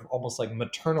like sort of almost like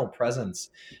maternal presence.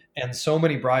 And so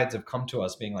many brides have come to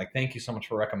us being like, thank you so much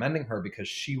for recommending her because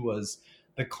she was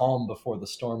the calm before the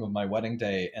storm of my wedding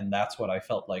day. And that's what I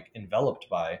felt like enveloped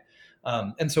by.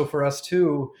 And so for us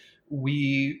too,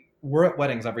 we're at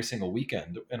weddings every single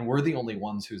weekend and we're the only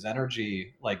ones whose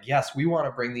energy, like, yes, we want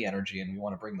to bring the energy and we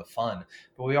want to bring the fun,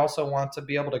 but we also want to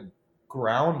be able to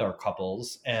ground our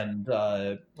couples. And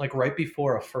like right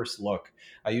before a first look,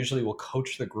 I usually will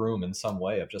coach the groom in some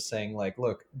way of just saying like,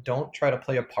 look, don't try to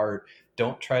play a part.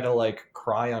 Don't try to like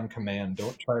cry on command.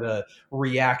 Don't try to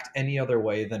react any other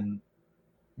way than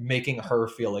making her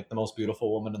feel like the most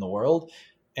beautiful woman in the world.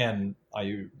 And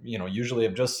I, usually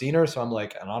have just seen her. So I'm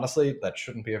like, and honestly, that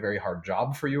shouldn't be a very hard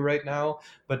job for you right now,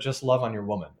 but just love on your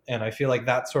woman. And I feel like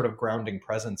that sort of grounding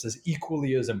presence is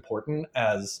equally as important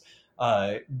as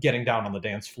getting down on the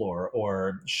dance floor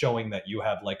or showing that you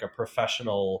have like a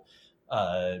professional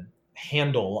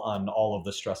handle on all of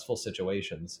the stressful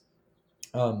situations.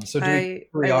 So I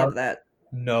love that.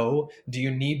 No. Do you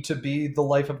need to be the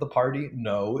life of the party?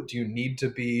 No. Do you need to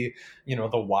be,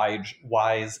 the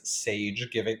wise sage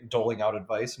doling out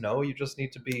advice? No. You just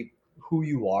need to be who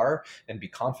you are and be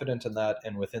confident in that.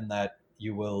 And within that,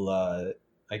 you will,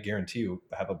 I guarantee you,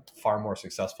 have a far more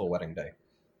successful wedding day.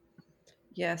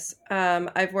 Yes.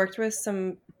 I've worked with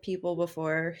some people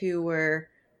before who were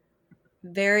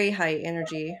very high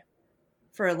energy,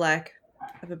 for lack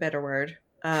of a better word.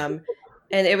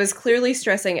 And it was clearly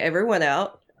stressing everyone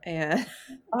out. And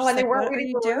and they weren't. What are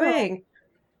you doing?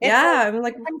 I'm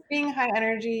like, being high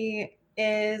energy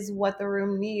is what the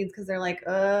room needs because they're like,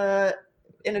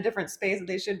 in a different space that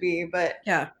they should be. But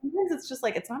sometimes it's just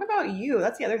like, it's not about you.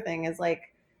 That's the other thing is like,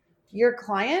 your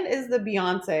client is the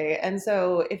Beyonce, and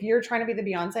so if you're trying to be the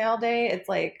Beyonce all day, it's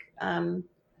like,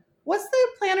 what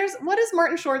is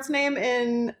Martin Short's name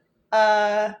in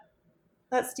that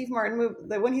Steve Martin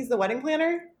movie when he's the wedding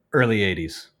planner? Early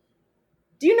 80s.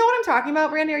 Do you know what I'm talking about,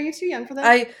 Brandy? Are you too young for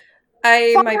that?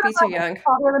 I might be too young.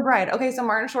 Father of the Bride. Okay, so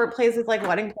Martin Short plays this like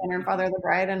wedding planner in Father of the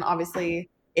Bride, and obviously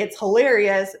it's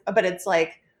hilarious, but it's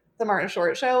like the Martin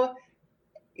Short show.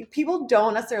 People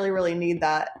don't necessarily really need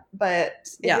that, but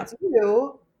if it's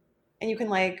you and you can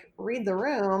like read the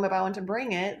room, if I want to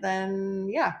bring it, then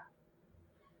yeah.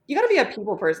 You got to be a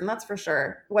people person, that's for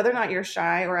sure. Whether or not you're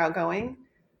shy or outgoing,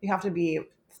 you have to be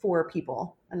for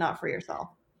people and not for yourself.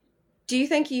 Do you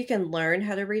think you can learn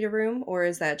how to read a room, or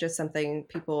is that just something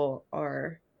people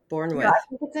are born with? I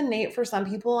think it's innate for some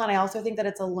people, and I also think that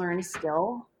it's a learned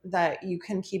skill that you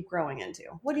can keep growing into.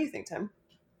 What do you think, Tim?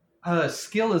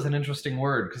 Skill is an interesting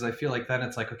word because I feel like then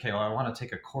it's like, okay, well, I want to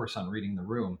take a course on reading the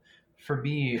room. For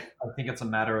me, I think it's a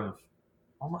matter of,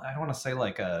 I don't want to say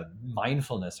like a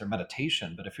mindfulness or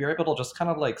meditation, but if you're able to just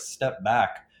kind of like step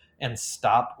back and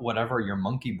stop whatever your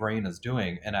monkey brain is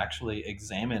doing and actually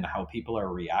examine how people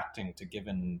are reacting to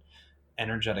given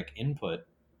energetic input,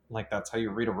 like that's how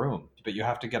you read a room. But you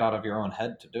have to get out of your own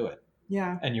head to do it.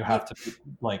 Yeah. And you have to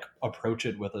like approach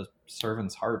it with a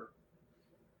servant's heart.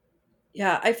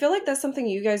 Yeah, I feel like that's something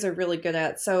you guys are really good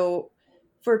at. So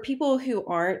for people who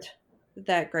aren't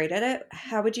that great at it,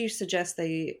 how would you suggest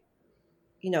they,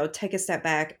 take a step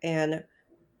back and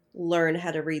learn how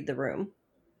to read the room?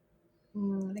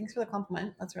 Thanks for the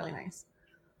compliment. That's really nice.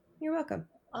 You're welcome.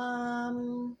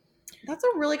 That's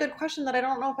a really good question that I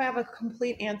don't know if I have a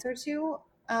complete answer to.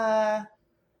 I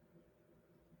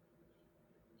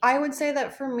would say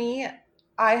that for me,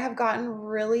 I have gotten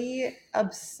really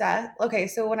upset. Okay,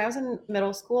 so when I was in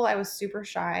middle school, I was super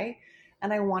shy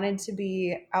and I wanted to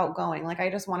be outgoing. Like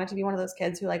I just wanted to be one of those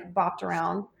kids who like bopped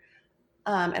around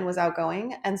and was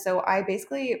outgoing. And so I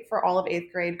basically, for all of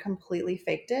 8th grade, completely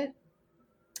faked it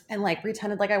and like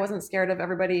pretended like I wasn't scared of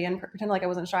everybody and pretended like I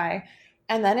wasn't shy.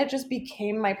 And then it just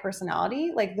became my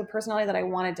personality, like the personality that I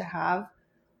wanted to have.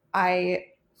 I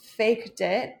faked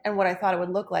it and what I thought it would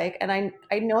look like. And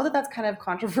I know that that's kind of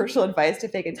controversial advice to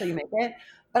fake it until you make it.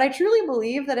 But I truly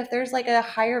believe that if there's like a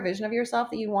higher vision of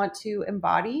yourself that you want to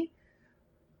embody,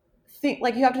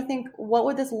 you have to think, what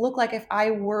would this look like if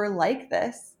I were like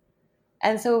this?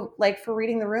 And so like for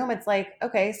reading the room, it's like,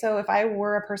 okay, so if I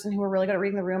were a person who were really good at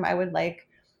reading the room, I would like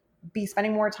be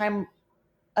spending more time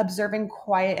observing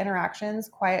quiet interactions,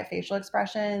 quiet facial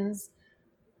expressions,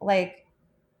 like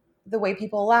the way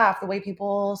people laugh, the way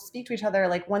people speak to each other,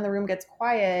 like when the room gets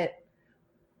quiet.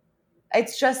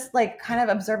 It's just like kind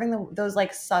of observing those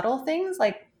like subtle things,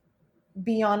 like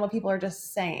beyond what people are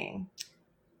just saying.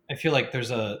 I feel like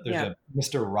there's a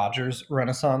Mr. Rogers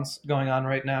renaissance going on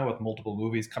right now with multiple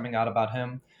movies coming out about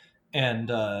him. And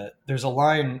there's a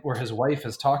line where his wife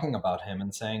is talking about him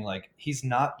and saying like, he's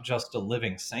not just a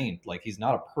living saint. Like he's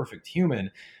not a perfect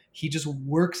human. He just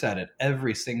works at it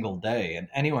every single day. And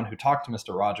anyone who talked to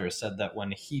Mr. Rogers said that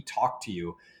when he talked to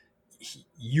you,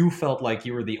 you felt like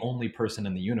you were the only person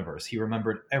in the universe. He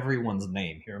remembered everyone's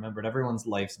name. He remembered everyone's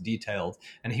life's details.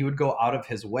 And he would go out of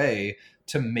his way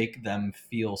to make them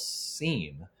feel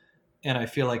seen. And I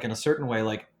feel like in a certain way,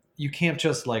 like you can't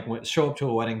just like show up to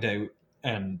a wedding day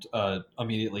and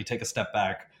immediately take a step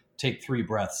back, take 3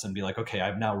 breaths and be like, okay,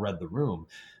 I've now read the room.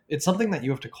 It's something that you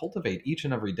have to cultivate each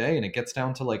and every day. And it gets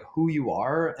down to like who you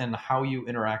are and how you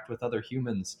interact with other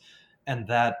humans. And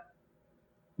that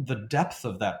the depth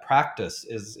of that practice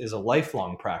is a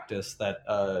lifelong practice that,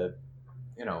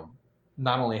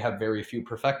 not only have very few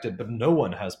perfected, but no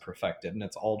one has perfected. And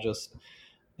it's all just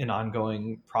an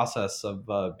ongoing process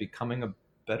of becoming a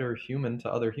better human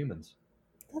to other humans.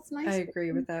 That's nice. I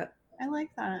agree with that. I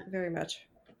like that very much.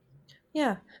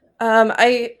 Yeah.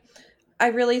 I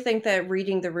really think that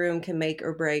reading the room can make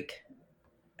or break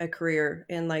a career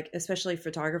in like, especially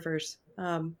photographers,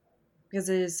 because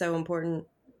it is so important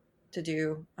to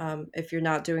do. If you're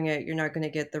not doing it, you're not going to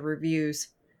get the reviews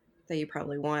that you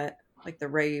probably want, like the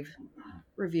rave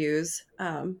reviews.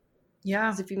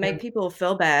 Because if you make people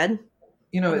feel bad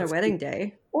on their wedding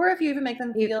day, or if you even make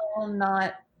them feel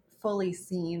not fully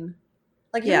seen,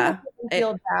 like you don't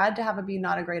feel bad to have it be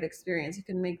not a great experience. You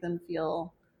can make them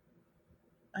feel,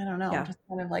 I don't know, just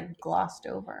kind of like glossed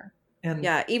over. And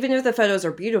even if the photos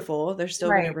are beautiful, they're still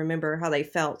going to remember how they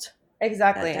felt.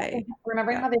 Exactly.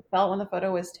 Remembering how they felt when the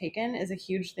photo was taken is a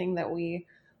huge thing that we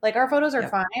like. Our photos are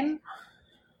fine.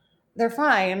 They're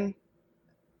fine.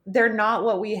 They're not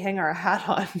what we hang our hat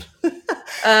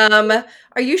on.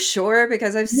 Are you sure?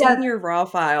 Because I've seen your raw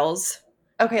files.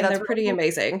 Okay, they're pretty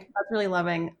amazing. That's really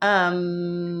loving.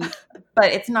 But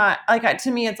it's not like,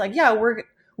 to me, it's like,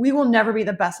 we will never be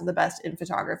the best of the best in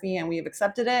photography, and we have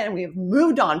accepted it and we have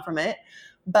moved on from it.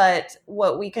 But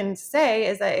what we can say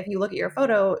is that if you look at your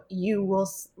photo, you will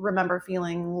remember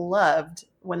feeling loved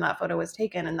when that photo was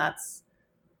taken. And that's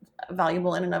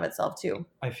valuable in and of itself too.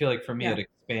 I feel like for me, Yeah. it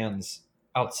expands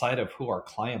outside of who our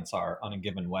clients are on a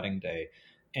given wedding day.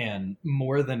 And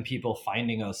more than people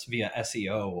finding us via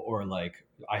SEO or like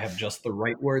I have just the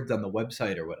right words on the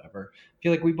website or whatever. I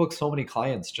feel like we book so many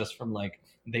clients just from like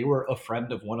they were a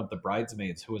friend of one of the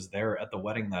bridesmaids who was there at the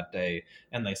wedding that day,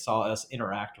 and they saw us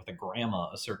interact with a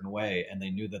grandma a certain way, and they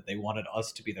knew that they wanted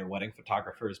us to be their wedding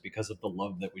photographers because of the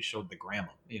love that we showed the grandma.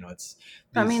 You know, it's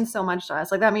That these- means so much to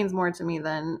us. Like that means more to me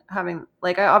than having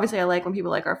like I like when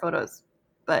people like our photos,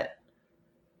 but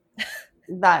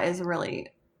that is really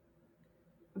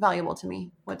valuable to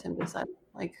me what Tim just said.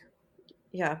 Like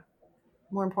Yeah.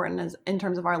 more important is in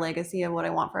terms of our legacy of what I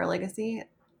want for our legacy.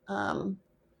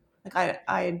 Like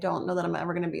I don't know that I'm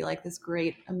ever going to be like this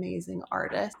great, amazing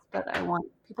artist, but I want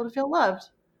people to feel loved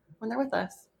when they're with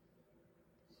us.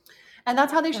 And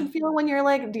that's how they should feel when you're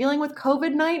like dealing with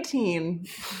COVID-19.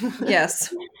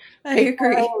 Yes, I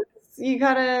agree. You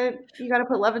gotta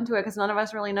put love into it because none of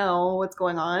us really know what's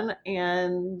going on,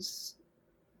 and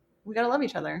we gotta love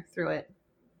each other through it.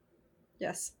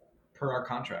 Yes. per our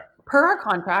contract. Per our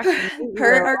contract.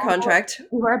 Per our contract.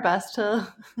 We do our best to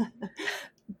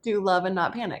do love and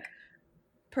not panic.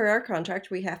 Per our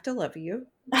contract, we have to love you.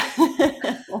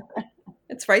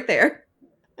 It's right there.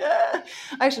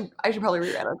 I should probably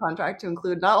rewrite our contract to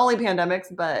include not only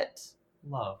pandemics but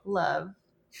Love.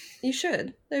 You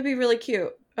should. That'd be really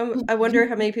cute. I wonder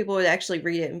how many people would actually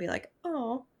read it and be like,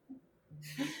 "Oh,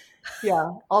 Yeah,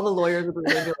 all the lawyers would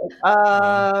be like,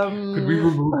 Could we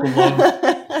remove the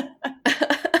love?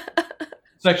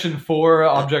 Section 4,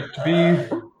 Object B.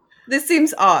 this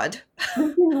seems odd."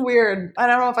 This is weird. I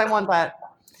don't know if I want that.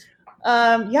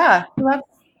 Yeah,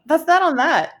 that's that on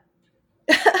that.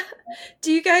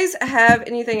 Do you guys have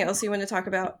anything else you want to talk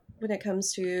about when it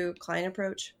comes to client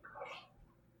approach?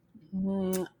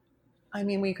 I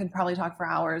mean, we could probably talk for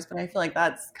hours, but I feel like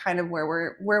that's kind of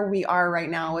where we are right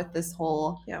now with this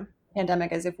whole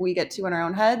pandemic. Is if we get too in our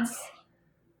own heads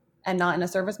and not in a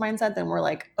service mindset, then we're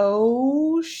like,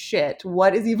 oh shit,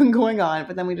 what is even going on?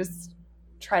 But then we just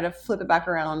try to flip it back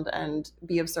around and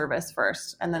be of service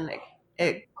first, and then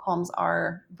it calms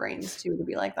our brains too to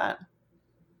be like that.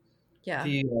 Yeah.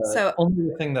 The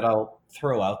only thing that I'll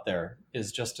throw out there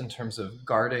is just in terms of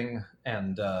guarding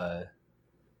and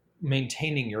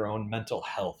maintaining your own mental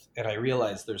health. And I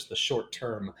realize there's the short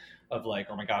term of like,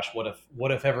 oh my gosh, what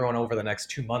if everyone over the next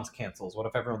 2 months cancels? What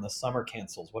if everyone this summer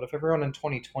cancels? What if everyone in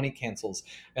 2020 cancels?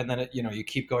 And then you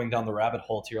keep going down the rabbit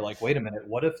hole to you're like, wait a minute,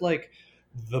 what if like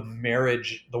the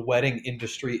wedding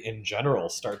industry in general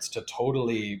starts to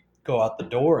totally go out the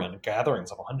door and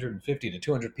gatherings of 150 to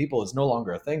 200 people is no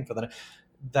longer a thing for them?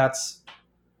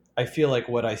 I feel like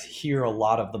what I hear a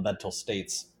lot of the mental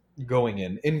states going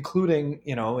in, including,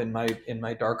 in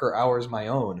my darker hours, my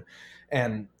own,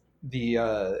 and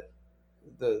the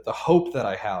hope that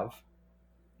I have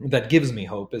that gives me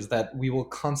hope is that we will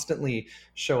constantly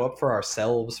show up for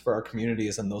ourselves, for our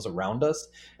communities and those around us.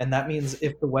 And that means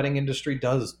if the wedding industry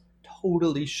does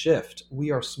totally shift, we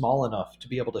are small enough to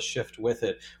be able to shift with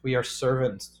it. We are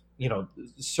service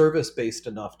based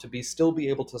enough to still be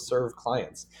able to serve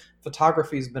clients.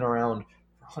 Photography's been around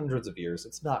for hundreds of years.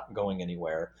 It's not going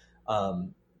anywhere.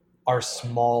 Our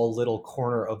small little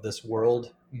corner of this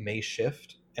world may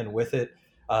shift, and with it,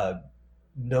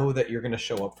 know that you're going to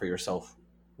show up for yourself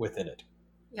within it.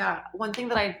 Yeah. One thing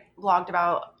that I blogged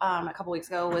about a couple weeks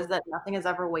ago was that nothing is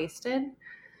ever wasted.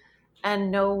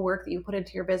 And no work that you put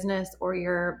into your business or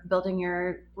you're building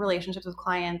your relationships with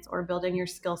clients or building your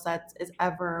skill sets is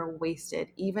ever wasted.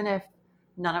 Even if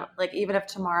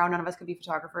tomorrow none of us could be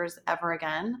photographers ever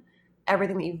again,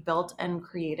 everything that you've built and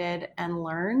created and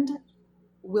learned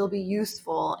will be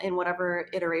useful in whatever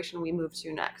iteration we move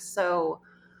to next. So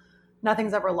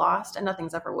nothing's ever lost and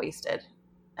nothing's ever wasted.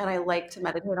 And I like to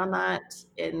meditate on that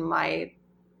in my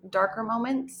darker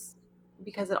moments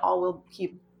because it all will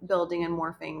keep building and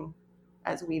morphing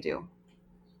as we do.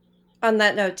 On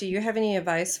that note, do you have any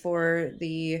advice for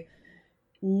the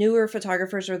newer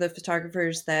photographers or the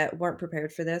photographers that weren't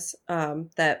prepared for this,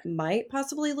 that might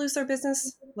possibly lose their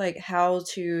business, like how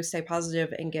to stay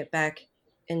positive and get back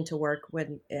into work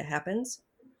when it happens?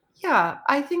 Yeah,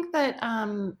 I think that,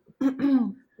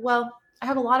 well, I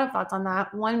have a lot of thoughts on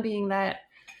that. One being that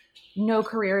no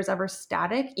career is ever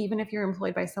static. Even if you're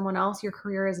employed by someone else, your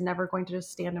career is never going to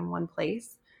just stand in one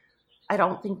place. I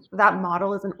don't think that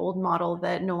model is an old model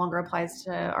that no longer applies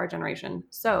to our generation.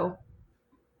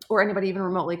 Or anybody even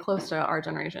remotely close to our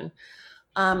generation.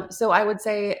 So I would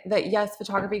say that yes,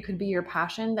 photography could be your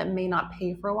passion that may not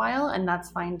pay for a while, and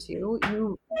that's fine too.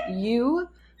 You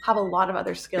have a lot of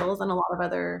other skills and a lot of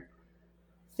other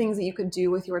things that you could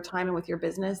do with your time and with your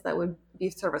business that would be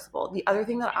serviceable. The other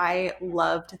thing that I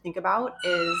love to think about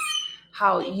is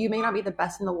how you may not be the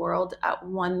best in the world at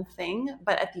one thing,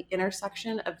 but at the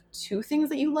intersection of two things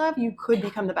that you love, you could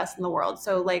become the best in the world.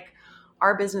 So like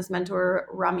our business mentor,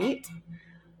 Ramit,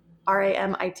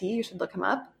 Ramit, you should look him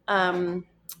up,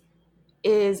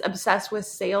 is obsessed with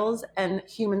sales and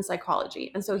human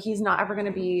psychology. And so he's not ever going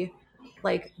to be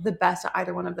like the best at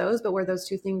either one of those, but where those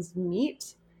two things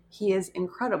meet, he is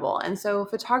incredible. And so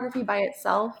photography by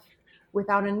itself,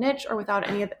 without a niche or without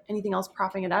anything else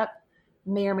propping it up,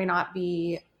 may or may not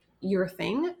be your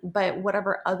thing, but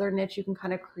whatever other niche you can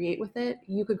kind of create with it,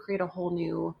 you could create a whole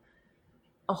new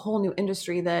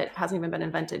industry that hasn't even been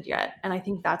invented yet. And I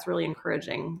think that's really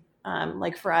encouraging.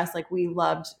 Like for us, like we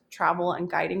loved travel and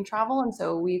guiding travel. And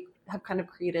so we have kind of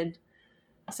created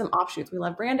some offshoots. We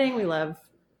love branding, we love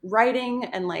writing,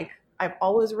 and like I've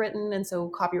always written. And so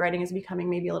copywriting is becoming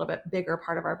maybe a little bit bigger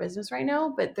part of our business right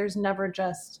now, but there's never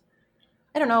just,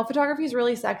 I don't know, photography is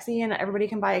really sexy and everybody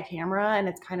can buy a camera and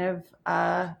it's kind of,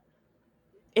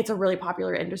 it's a really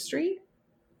popular industry,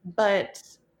 but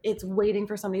it's waiting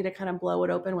for somebody to kind of blow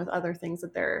it open with other things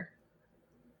that they're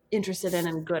interested in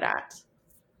and good at.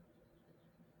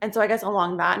 And so I guess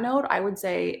along that note, I would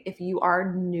say if you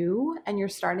are new and you're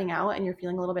starting out and you're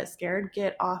feeling a little bit scared,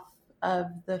 get off of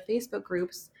the Facebook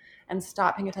groups and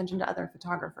stop paying attention to other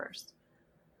photographers.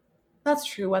 That's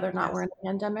true whether or not we're in a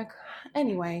pandemic.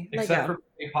 Anyway. Except for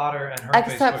Brandy Potter and her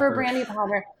Except Facebook for group. Brandy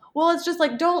Potter. Well, it's just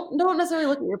like don't necessarily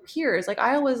look at your peers. Like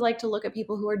I always like to look at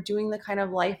people who are doing the kind of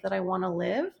life that I want to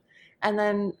live and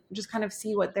then just kind of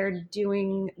see what they're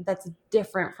doing that's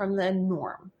different from the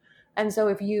norm. And so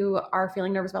if you are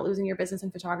feeling nervous about losing your business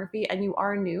in photography and you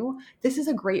are new, this is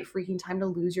a great freaking time to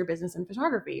lose your business in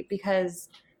photography, because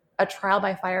a trial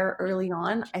by fire early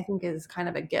on, I think, is kind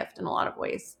of a gift in a lot of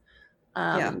ways.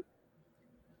 And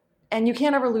you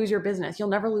can't ever lose your business. You'll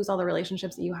never lose all the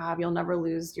relationships that you have. You'll never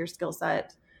lose your skill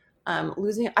set. I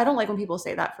don't like when people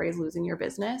say that phrase, losing your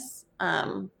business,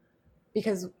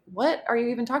 because what are you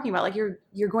even talking about? Like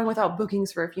you're going without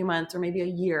bookings for a few months or maybe a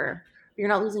year, but you're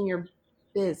not losing your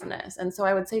business. And so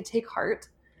I would say take heart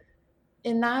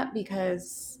in that,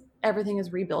 because everything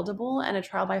is rebuildable, and a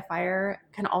trial by fire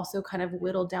can also kind of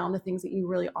whittle down the things that you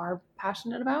really are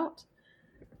passionate about.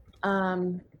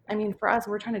 I mean, for us,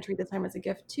 we're trying to treat this time as a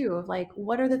gift too, of like,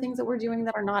 what are the things that we're doing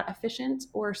that are not efficient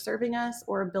or serving us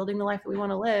or building the life that we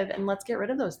want to live? And let's get rid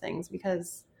of those things,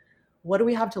 because what do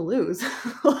we have to lose?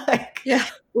 We don't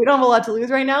have a lot to lose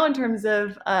right now in terms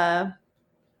of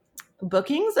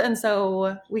bookings. And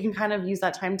so we can kind of use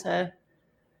that time to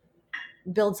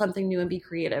build something new and be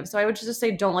creative. So I would just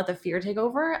say, don't let the fear take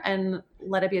over and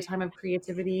let it be a time of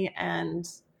creativity and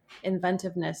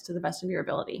inventiveness to the best of your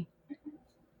ability.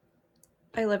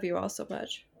 I love you all so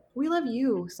much. We love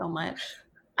you so much.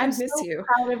 I I'm miss so you.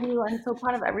 proud of you. I'm so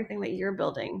proud of everything that you're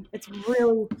building. It's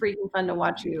really freaking fun to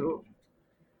watch you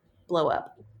blow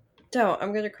up. Don't.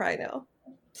 I'm going to cry now.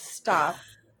 Stop.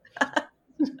 I'm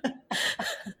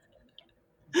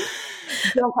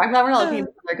glad we're not looking at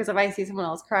each other, because if I see someone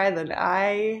else cry, then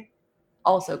I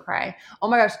also cry. Oh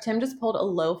my gosh, Tim just pulled a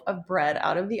loaf of bread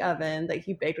out of the oven that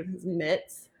he baked with his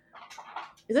mitts.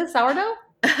 Is it sourdough?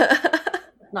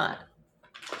 It's not.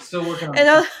 Still working on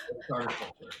starter culture.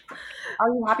 Are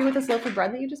you happy with this loaf of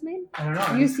bread that you just made? I don't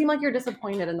know. You seem like you're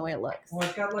disappointed in the way it looks. Well,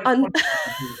 it's got like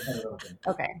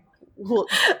Okay. Well,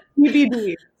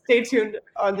 TBD. Stay tuned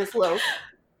on this loaf.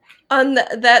 On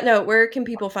that note, where can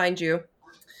people find you?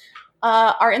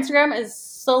 Our Instagram is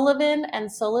Sullivan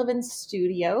and Sullivan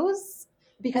Studios,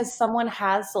 because someone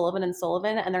has Sullivan and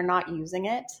Sullivan and they're not using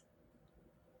it.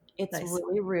 It's Nice.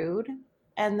 really rude.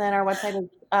 And then our website is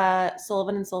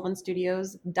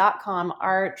sullivanandsullivanstudios.com.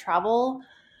 Our travel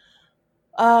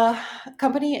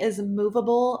company is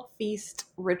Movable Feast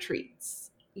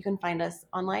Retreats. You can find us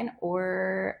online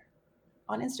or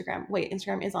on Instagram. Wait,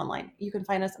 Instagram is online. You can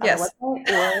find us on our website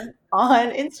or on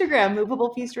Instagram.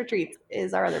 Movable Feast Retreats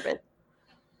is our other bit.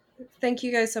 Thank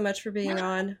you guys so much for being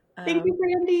on. Thank you,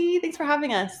 Brandy. Thanks for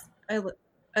having us. I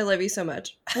love you so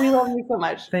much. We love you so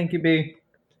much. Thank you, B.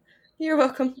 You're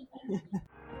welcome.